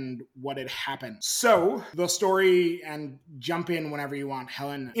perspectives and what had happened. So the story, and jump in whenever you want,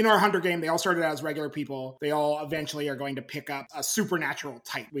 Helen. In our Hunter game, they all started out as regular people. They all eventually are going to pick up a supernatural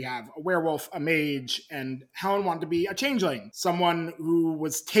type. We have a werewolf, a mage, and Helen wanted to be a changeling, someone who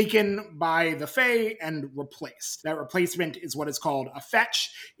was taken by the Fae and replaced. That replacement is what is called a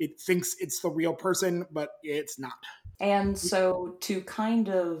fetch. It thinks it's the real person, but it's not. And so to kind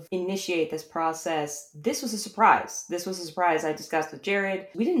of initiate this process, this was a surprise. This was a surprise I discussed with Jared.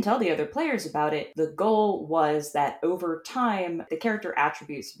 We didn't tell the other players about it. The goal was that over time, the character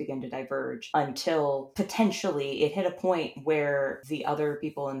attributes begin to diverge until potentially it hit a point where the other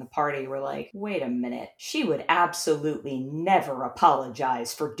people in the party were like, wait a minute, she would absolutely never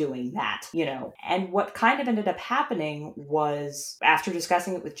apologize for doing that, you know? And what kind of ended up happening was, after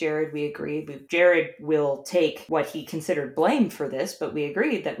discussing it with Jared, we agreed. Jared will take what he considered blame for this, but we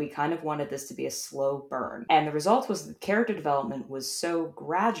agreed that we kind of wanted this to be a slow burn. And the result was that character development was so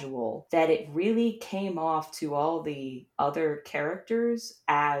gradual that it really came off to all the other characters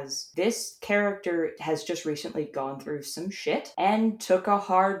as this character has just recently gone through some shit and took a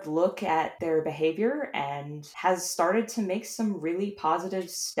hard look at their behavior and has started to make some really positive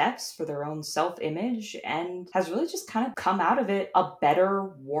steps for their own self-image and has really just kind of come out of it a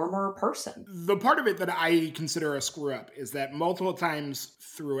better, warmer person. The part of it that I consider a screw up is that multiple times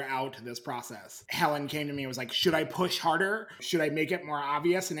throughout this process, Helen came to me and was like, should I push harder? Should I make it more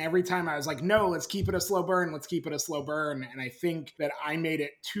obvious? And every time I was like, no, let's keep it a slow burn. Let's keep it a slow burn. And I think that I made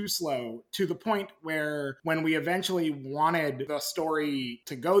it too slow to the point where when we eventually wanted the story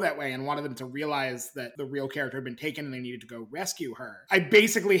to go that way and wanted them to realize that the real character had been taken and they needed to go rescue her, I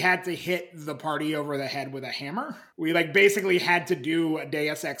basically had to hit the party over the head with a hammer. We basically had to do a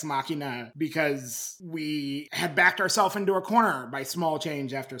Deus Ex Machina because we had backed ourselves into a corner by small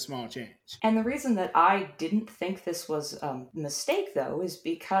change after small change. And the reason that I didn't think this was a mistake, though, is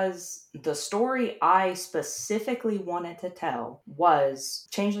because the story I specifically wanted to tell was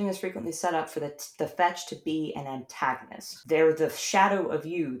Changeling is frequently set up for the fetch to be an antagonist. They're the shadow of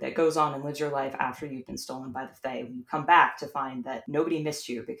you that goes on and lives your life after you've been stolen by the Fae. When you come back to find that nobody missed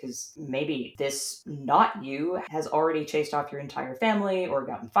you because maybe this not you has already chased off your entire family or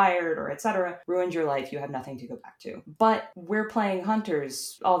gotten fired or etc., ruined your life, you have nothing to go back to. But we're playing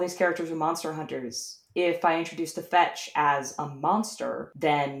hunters. All these characters are monster hunters. If I introduced a fetch as a monster,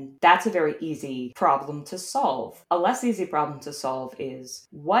 then that's a very easy problem to solve. A less easy problem to solve is,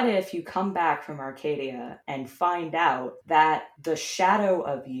 what if you come back from Arcadia and find out that the shadow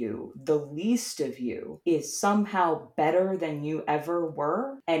of you, the least of you, is somehow better than you ever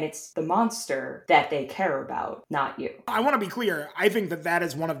were, and it's the monster that they care about, not you. I want to be clear. I think that that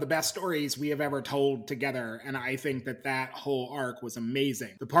is one of the best stories we have ever told together, and I think that that whole arc was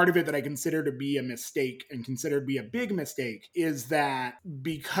amazing. The part of it that I consider to be a mistake, and consider to be a big mistake, is that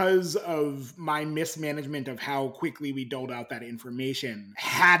because of my mismanagement of how quickly we doled out that information,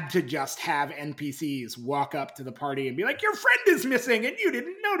 had to just have NPCs walk up to the party and be like, your friend is missing and you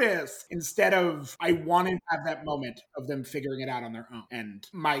didn't notice. Instead of, I wanted to have that moment of them figuring it out on their own. And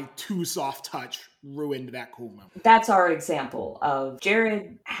my too soft touch ruined that cool moment. That's our example of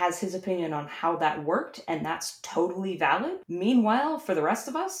Jared has his opinion on how that worked, and that's totally valid. Meanwhile, for the rest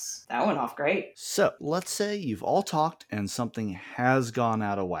of us, that went off great. So let's say you've all talked and something has gone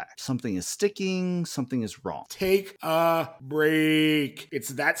out of whack. Something is sticking, something is wrong. Take a break. It's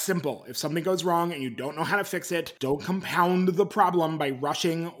that simple. If something goes wrong and you don't know how to fix it, don't compound the problem by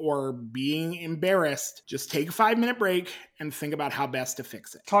rushing or being embarrassed. Just take a 5-minute break and think about how best to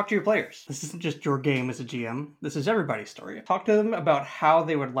fix it. Talk to your players. This isn't just your game as a GM. This is everybody's story. Talk to them about how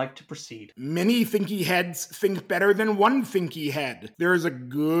they would like to proceed. Many thinky heads think better than one thinky head. There is a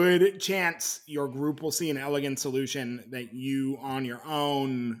good chance your group will see an elegant solution that you on your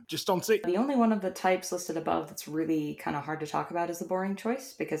own just don't see. The only one of the types listed above that's really kind of hard to talk about is the boring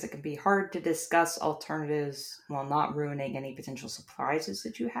choice, because it can be hard to discuss alternatives while not ruining any potential surprises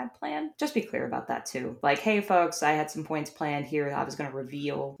that you had planned. Just be clear about that too. Like, hey folks, I had some points planned here that I was going to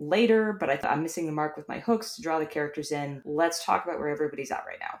reveal later, but I'm missing the mark with my hooks to draw the characters in. Let's talk about where everybody's at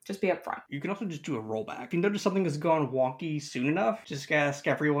right now. Just be upfront. You can also just do a rollback. If you notice something has gone wonky soon enough, just ask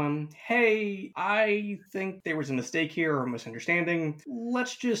everyone, hey, I think there was a mistake here or a misunderstanding.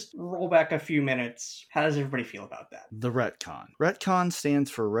 Let's just roll back a few minutes. How does everybody feel about that? The retcon. Retcon stands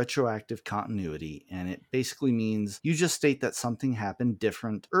for retroactive continuity, and it basically means you just state that something happened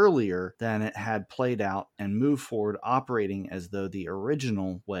different earlier than it had played out and move forward operating as though the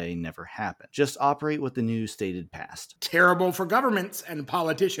original way never happened. Just operate with the new stated past. Terrible for governments and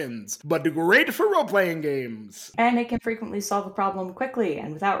politicians, but great for role-playing games. And it can frequently solve a problem quickly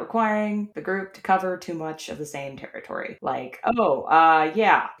and without requiring the group to cover too much of the same territory. Like,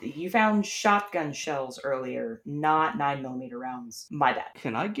 yeah, you found shotgun shells earlier, not 9mm rounds. My bad.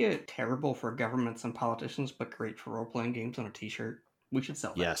 Can I get terrible for governments and politicians, but great for role-playing games on a t-shirt? We should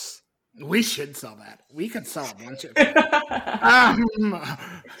sell that. Yes. We should sell that. We could sell a bunch of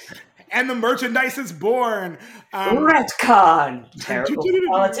and the merchandise is born. Retcon! Terrible for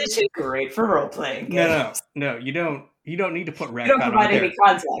politician, great for role-playing games. No, you don't need to put retcon on. You don't provide there. any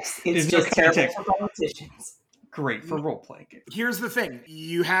context. It's There's just no terrible context. for politicians. Great for role-playing games. Here's the thing.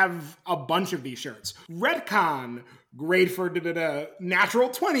 You have a bunch of these shirts. Retcon, great for natural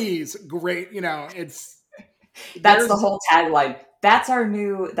 20s. Great, it's... That's the whole tagline. That's our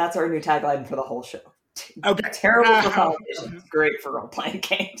new tagline for the whole show. Okay. Terrible for politicians, great for role-playing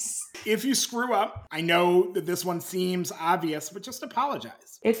games. If you screw up, I know that this one seems obvious, but just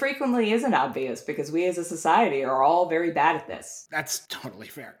apologize. It frequently isn't obvious because we as a society are all very bad at this. That's totally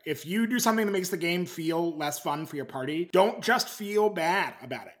fair. If you do something that makes the game feel less fun for your party, don't just feel bad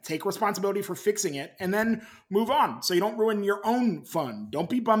about it. Take responsibility for fixing it and then move on so you don't ruin your own fun. Don't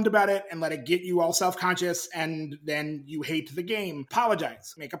be bummed about it and let it get you all self-conscious and then you hate the game.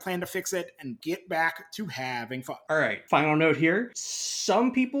 Apologize. Make a plan to fix it and get back to having fun. All right, final note here.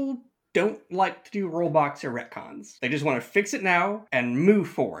 Some people don't like to do rollbacks or retcons. They just want to fix it now and move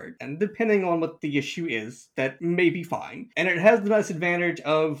forward. And depending on what the issue is, that may be fine. And it has the nice advantage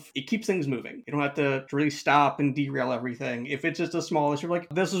of it keeps things moving. You don't have to really stop and derail everything. If it's just a small issue, like,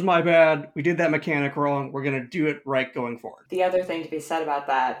 this is my bad, we did that mechanic wrong, we're going to do it right going forward. The other thing to be said about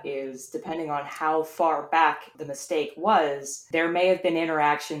that is, depending on how far back the mistake was, there may have been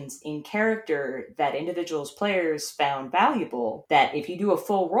interactions in character that individuals players found valuable that if you do a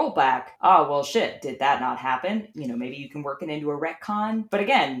full rollback, oh, well, shit, did that not happen? Maybe you can work it into a retcon. But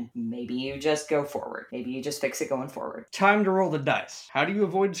again, maybe you just go forward. Maybe you just fix it going forward. Time to roll the dice. How do you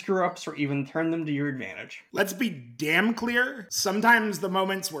avoid screw-ups or even turn them to your advantage? Let's be damn clear. Sometimes the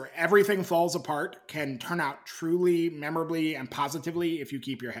moments where everything falls apart can turn out truly, memorably, and positively if you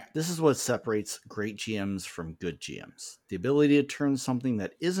keep your head. This is what separates great GMs from good GMs. The ability to turn something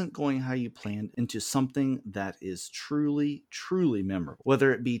that isn't going how you planned into something that is truly, truly memorable.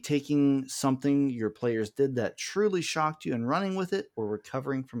 Whether it be taking taking something your players did that truly shocked you and running with it, or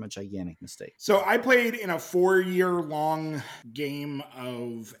recovering from a gigantic mistake? So I played in a 4-year-long game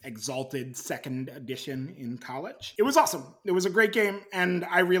of Exalted 2nd Edition in college. It was awesome. It was a great game, and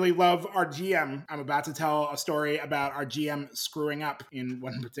I really love our GM. I'm about to tell a story about our GM screwing up in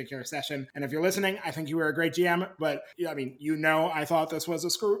one particular session, and if you're listening, I think you were a great GM, but I mean, I thought this was a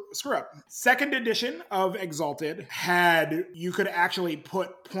screw up. 2nd Edition of Exalted you could actually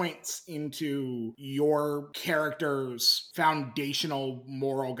put points into your character's foundational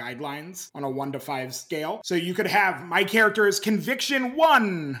moral guidelines on a 1 to 5 scale. So you could have my character's conviction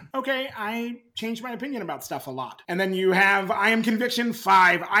 1. Okay, I change my opinion about stuff a lot. And then you have I am conviction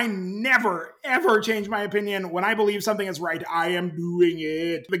 5. I never, ever change my opinion. When I believe something is right, I am doing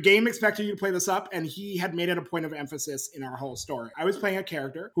it. The game expected you to play this up, and he had made it a point of emphasis in our whole story. I was playing a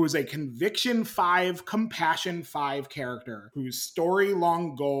character who was a conviction 5, compassion 5 character, whose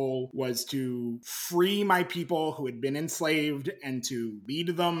story-long goal was to free my people who had been enslaved and to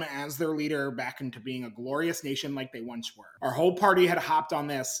lead them as their leader back into being a glorious nation like they once were. Our whole party had hopped on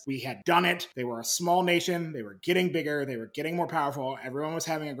this. We had done it. They were a small nation. They were getting bigger. They were getting more powerful. Everyone was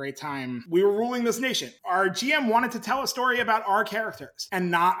having a great time. We were ruling this nation. Our GM wanted to tell a story about our characters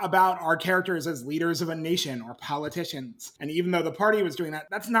and not about our characters as leaders of a nation or politicians. And even though the party was doing that,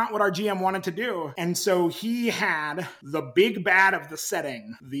 that's not what our GM wanted to do. And so he had the big bad of the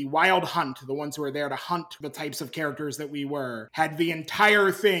setting, the wild hunt, the ones who were there to hunt the types of characters that we were, had the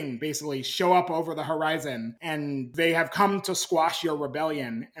entire thing basically show up over the horizon, and they have come to squash your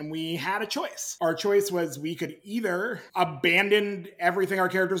rebellion. And we had a choice. Our choice was we could either abandon everything our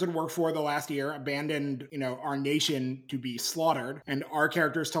characters had worked for the last year, abandoned, our nation to be slaughtered, and our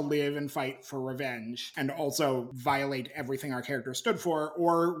characters to live and fight for revenge, and also violate everything our characters stood for,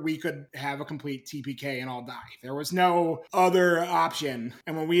 or we could have a complete TPK and all die. There was no other option.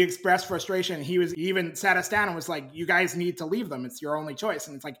 And when we expressed frustration, he even sat us down and was like, you guys need to leave them. It's your only choice.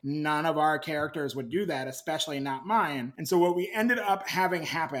 And it's like, none of our characters would do that, especially not mine. And so what we ended up having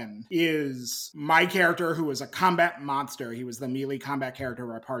happen is my character, who was a combat monster, he was the melee combat character of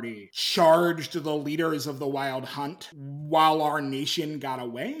our party, charged the leaders of the wild hunt while our nation got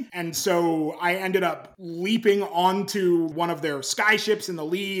away. And so I ended up leaping onto one of their skyships in the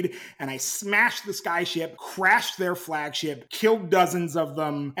lead, and I smashed the skyship, crashed their flagship, killed dozens of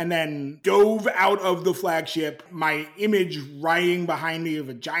them, and then dove out of the flagship, my image riding behind me of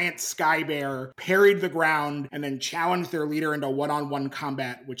a giant sky bear, parried the ground, and then challenged their leader into one-on-one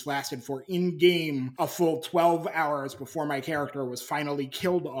combat, which lasted for in-game a full 12 hours before my character was finally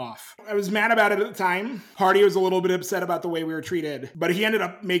killed off. I was mad about it at the time. Party was a little bit upset about the way we were treated, but he ended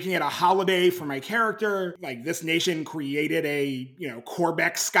up making it a holiday for my character. Like, this nation created a,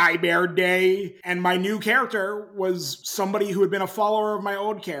 Corbeck Sky Bear Day, and my new character was somebody who had been a follower of my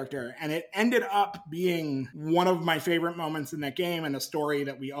old character, and it ended up being one of my favorite moments in that game, and a story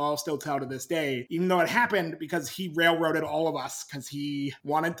that we all still tell to this day, even though it happened because he railroaded all of us because he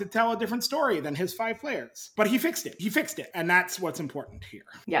wanted to tell a different story than his 5 players. But he fixed it, and that's what's important here.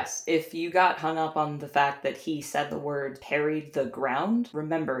 Yes, if you got hung up on the fact that he said the word parried the ground,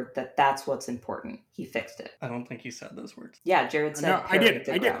 remember that that's what's important. He fixed it. I don't think he said those words. Yeah, Jared said no, I did.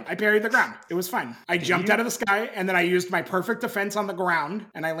 I parried the ground. It was fine. I jumped out of the sky, and then I used my perfect defense on the ground,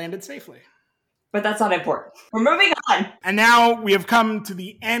 and I landed safely. But that's not important. We're moving on. And now we have come to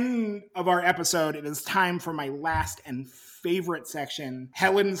the end of our episode. It is time for my last and favorite section.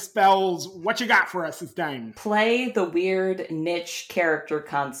 Helen Spells, what you got for us this time? Play the weird niche character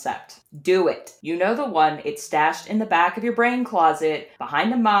concept. Do it. You know the one, it's stashed in the back of your brain closet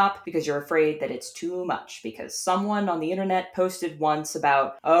behind a mop because you're afraid that it's too much, because someone on the internet posted once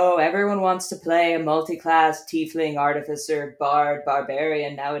about, everyone wants to play a multi-class tiefling, artificer, bard,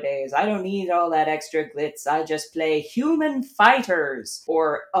 barbarian nowadays. I don't need all that extra glitz. I just play human fighters.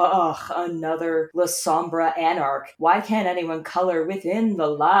 Or, another La Sombra Anarch. Why can't anyone color within the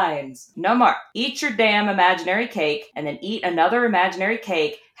lines? No more. Eat your damn imaginary cake, and then eat another imaginary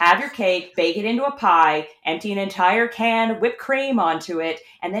cake. Have your cake, bake it into a pie, empty an entire can of whipped cream onto it,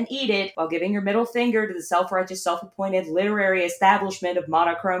 and then eat it while giving your middle finger to the self-righteous, self-appointed literary establishment of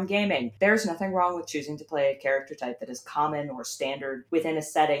monochrome gaming. There's nothing wrong with choosing to play a character type that is common or standard within a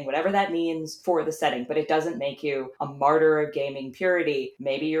setting, whatever that means for the setting, but it doesn't make you a martyr of gaming purity.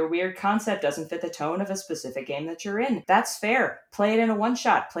 Maybe your weird concept doesn't fit the tone of a specific game that you're in. That's fair. Play it in a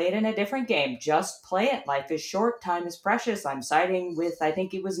one-shot. Play it in a different game. Just play it. Life is short. Time is precious. I'm siding with, I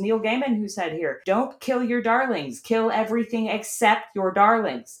think it was Neil Gaiman who said here, don't kill your darlings. Kill everything except your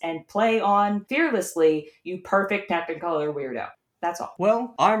darlings. And play on fearlessly, you perfect Technicolor weirdo. That's all.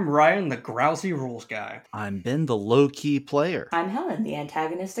 Well, I'm Ryan, the grousy rules guy. I'm Ben, the low-key player. I'm Helen, the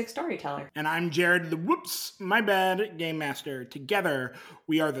antagonistic storyteller. And I'm Jared, the whoops, my bad game master. Together,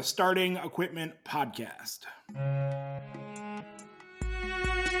 we are the Starting Equipment Podcast.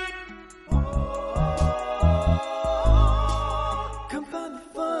 Come find the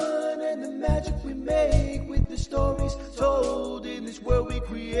fun and the magic we make with the stories told in this world we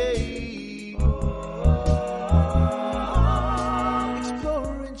create.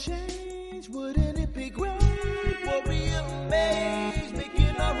 Explore and change, wouldn't it be great? We'll be amazed,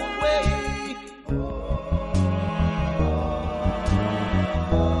 making our own way.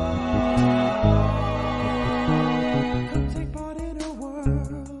 Come take part in a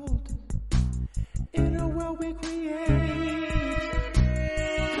world we create.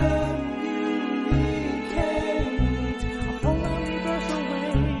 Communicate, a whole universal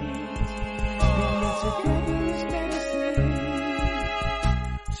way. Being together is medicine.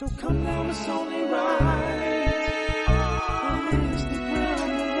 So come now, it's only right.